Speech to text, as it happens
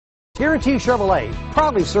Guaranty Chevrolet,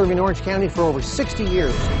 proudly serving Orange County for over 60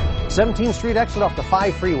 years. 17th Street exit off the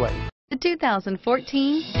 5 freeway. The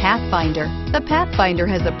 2014 Pathfinder. The Pathfinder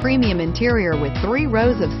has a premium interior with 3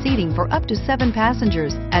 rows of seating for up to 7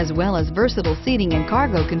 passengers, as well as versatile seating and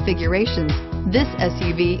cargo configurations. This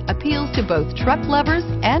SUV appeals to both truck lovers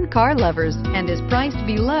and car lovers and is priced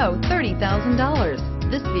below $30,000.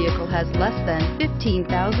 This vehicle has less than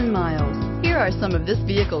 15,000 miles. Here are some of this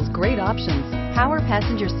vehicle's great options: power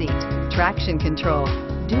passenger seat, traction control,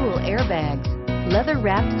 dual airbags,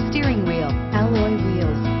 leather-wrapped steering wheel, alloy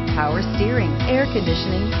wheels, power steering, air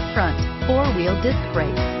conditioning, front, 4-wheel disc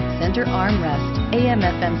brakes, center armrest,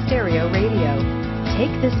 AM/FM stereo radio.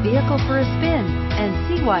 Take this vehicle for a spin and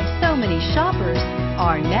see why so many shoppers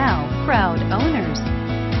are now proud owners.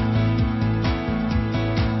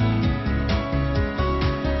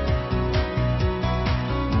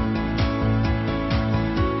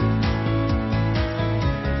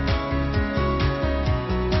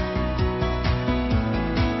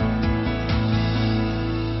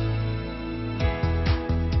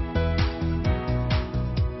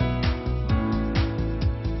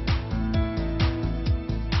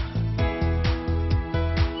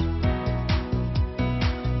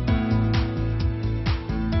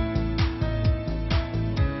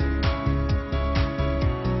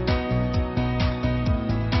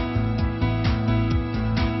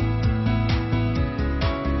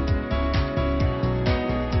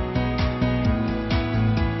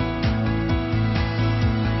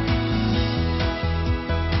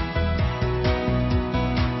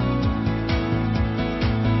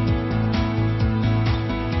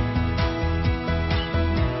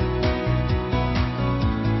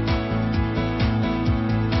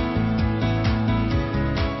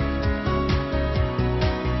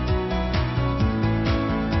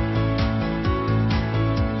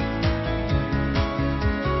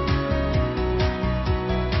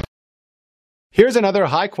 Here's another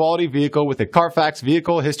high-quality vehicle with a Carfax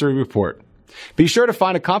Vehicle History Report. Be sure to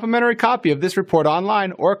find a complimentary copy of this report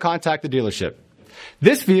online or contact the dealership.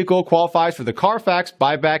 This vehicle qualifies for the Carfax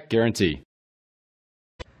Buyback Guarantee.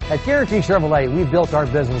 At Guaranty Chevrolet, we built our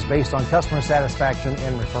business based on customer satisfaction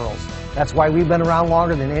and referrals. That's why we've been around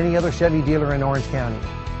longer than any other Chevy dealer in Orange County.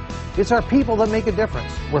 It's our people that make a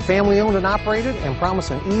difference. We're family-owned and operated and promise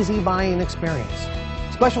an easy buying experience.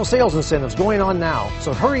 Special sales incentives going on now,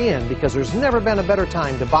 so hurry in because there's never been a better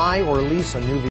time to buy or lease a new vehicle.